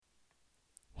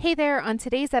Hey there, on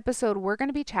today's episode, we're going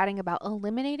to be chatting about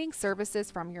eliminating services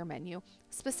from your menu.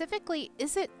 Specifically,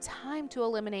 is it time to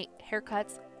eliminate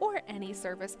haircuts or any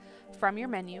service from your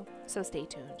menu? So stay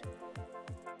tuned.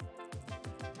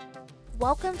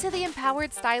 Welcome to the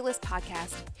Empowered Stylist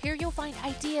Podcast. Here you'll find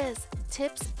ideas,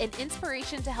 tips, and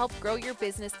inspiration to help grow your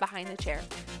business behind the chair.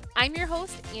 I'm your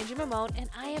host, Angie Mamone,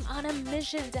 and I am on a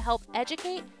mission to help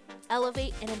educate,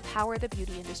 elevate, and empower the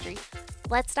beauty industry.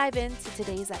 Let's dive into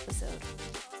today's episode.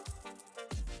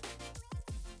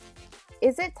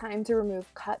 Is it time to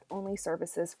remove cut-only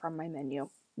services from my menu?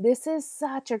 This is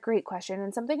such a great question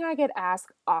and something I get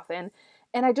asked often.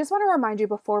 And I just want to remind you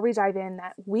before we dive in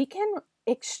that we can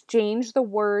exchange the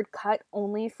word cut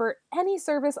only for any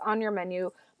service on your menu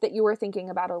that you are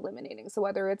thinking about eliminating. So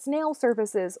whether it's nail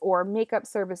services or makeup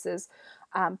services,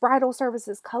 bridal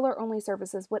services, color only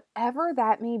services, whatever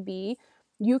that may be,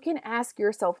 you can ask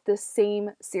yourself the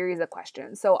same series of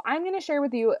questions. So I'm going to share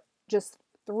with you just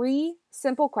 3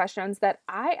 simple questions that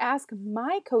I ask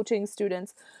my coaching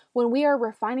students when we are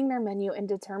refining their menu and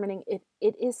determining if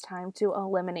it is time to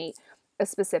eliminate a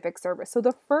specific service. So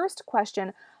the first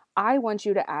question I want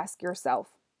you to ask yourself,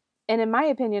 and in my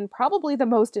opinion, probably the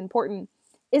most important,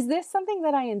 is this something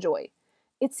that I enjoy?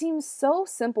 It seems so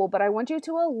simple, but I want you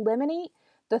to eliminate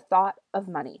the thought of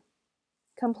money.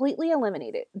 Completely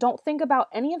eliminate it. Don't think about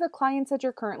any of the clients that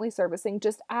you're currently servicing.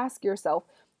 Just ask yourself,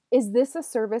 is this a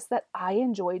service that I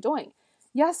enjoy doing?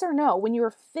 Yes or no? When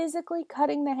you're physically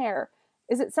cutting the hair,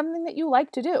 is it something that you like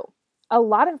to do? A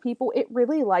lot of people, it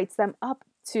really lights them up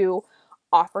to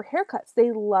offer haircuts.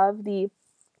 They love the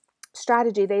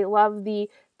strategy, they love the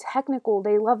technical,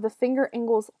 they love the finger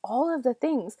angles, all of the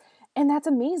things. And that's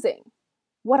amazing.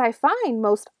 What I find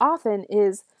most often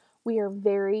is we are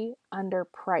very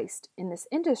underpriced in this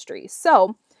industry.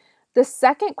 So, the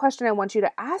second question I want you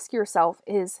to ask yourself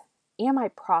is, am I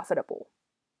profitable?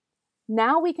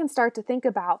 Now we can start to think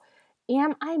about,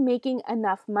 am I making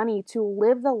enough money to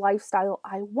live the lifestyle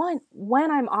I want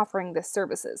when I'm offering this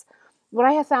services? What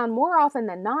I have found more often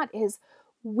than not is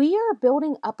we are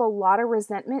building up a lot of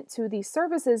resentment to these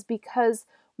services because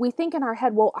we think in our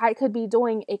head, well, I could be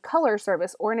doing a color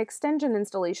service or an extension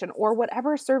installation or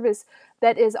whatever service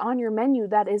that is on your menu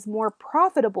that is more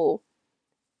profitable.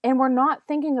 And we're not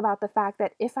thinking about the fact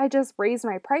that if I just raised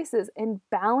my prices and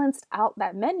balanced out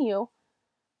that menu,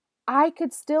 I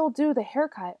could still do the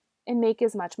haircut and make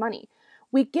as much money.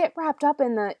 We get wrapped up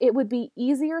in it would be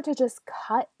easier to just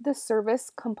cut the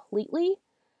service completely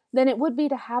than it would be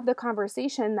to have the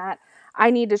conversation that I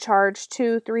need to charge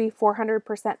 2, 3,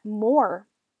 400% more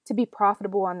to be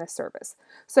profitable on this service.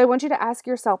 So I want you to ask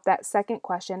yourself that second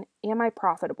question, am I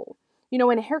profitable? You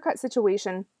know, in a haircut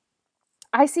situation,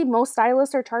 I see most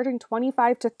stylists are charging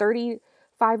 $25 to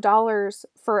 $35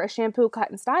 for a shampoo, cut,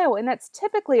 and style, and that's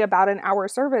typically about an hour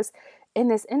service in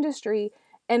this industry.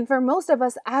 And for most of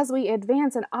us, as we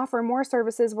advance and offer more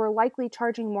services, we're likely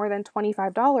charging more than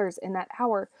 $25 in that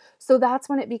hour. So that's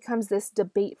when it becomes this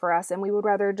debate for us, and we would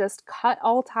rather just cut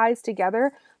all ties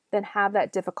together than have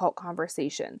that difficult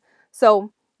conversation.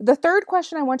 So the third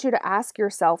question I want you to ask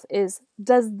yourself is,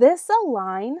 does this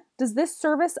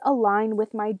service align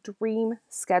with my dream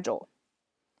schedule?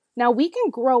 Now, we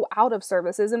can grow out of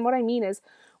services, and what I mean is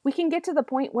we can get to the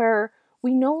point where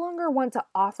we no longer want to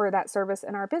offer that service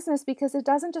in our business because it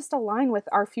doesn't just align with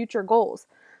our future goals.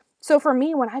 So for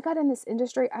me, when I got in this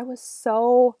industry, I was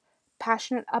so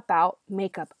passionate about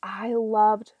makeup. I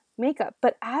loved makeup.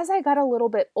 But as I got a little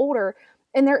bit older,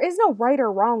 and there is no right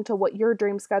or wrong to what your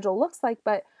dream schedule looks like,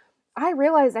 but I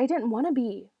realized I didn't want to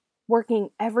be working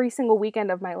every single weekend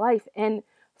of my life. And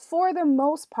for the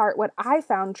most part, what I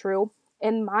found true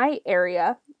in my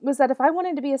area was that if I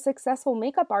wanted to be a successful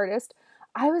makeup artist,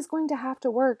 I was going to have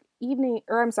to work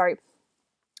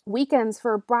weekends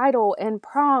for bridal and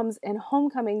proms and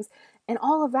homecomings and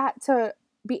all of that to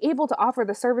be able to offer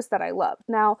the service that I loved.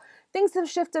 Now, things have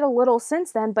shifted a little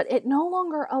since then, but it no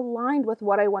longer aligned with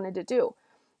what I wanted to do.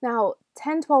 Now,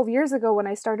 10, 12 years ago when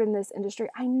I started in this industry,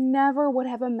 I never would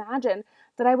have imagined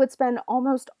that I would spend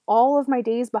almost all of my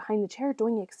days behind the chair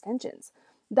doing extensions.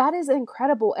 That is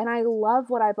incredible, and I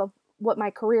love what my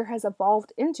career has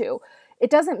evolved into. It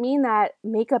doesn't mean that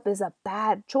makeup is a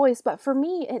bad choice, but for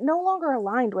me, it no longer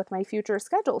aligned with my future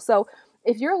schedule. So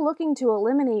if you're looking to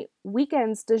eliminate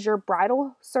weekends, does your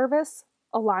bridal service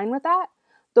align with that?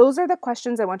 Those are the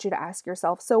questions I want you to ask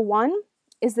yourself. So 1,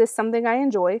 is this something I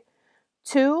enjoy?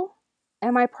 2,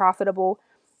 am I profitable?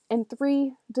 And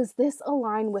 3, does this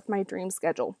align with my dream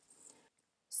schedule?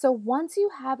 So once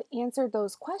you have answered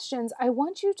those questions, I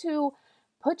want you to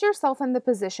put yourself in the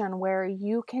position where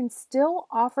you can still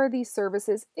offer these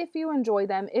services if you enjoy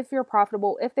them, if you're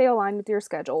profitable, if they align with your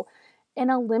schedule, and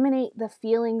eliminate the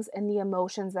feelings and the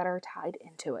emotions that are tied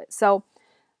into it. So,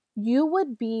 you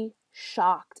would be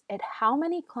shocked at how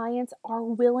many clients are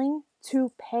willing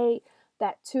to pay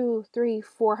that 2, 3,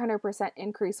 400%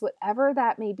 increase, whatever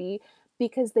that may be,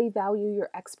 because they value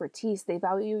your expertise, they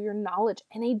value your knowledge,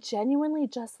 and they genuinely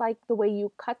just like the way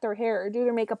you cut their hair or do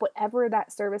their makeup, whatever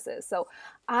that service is. So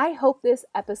I hope this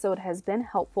episode has been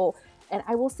helpful, and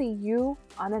I will see you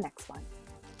on the next one.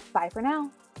 Bye for now.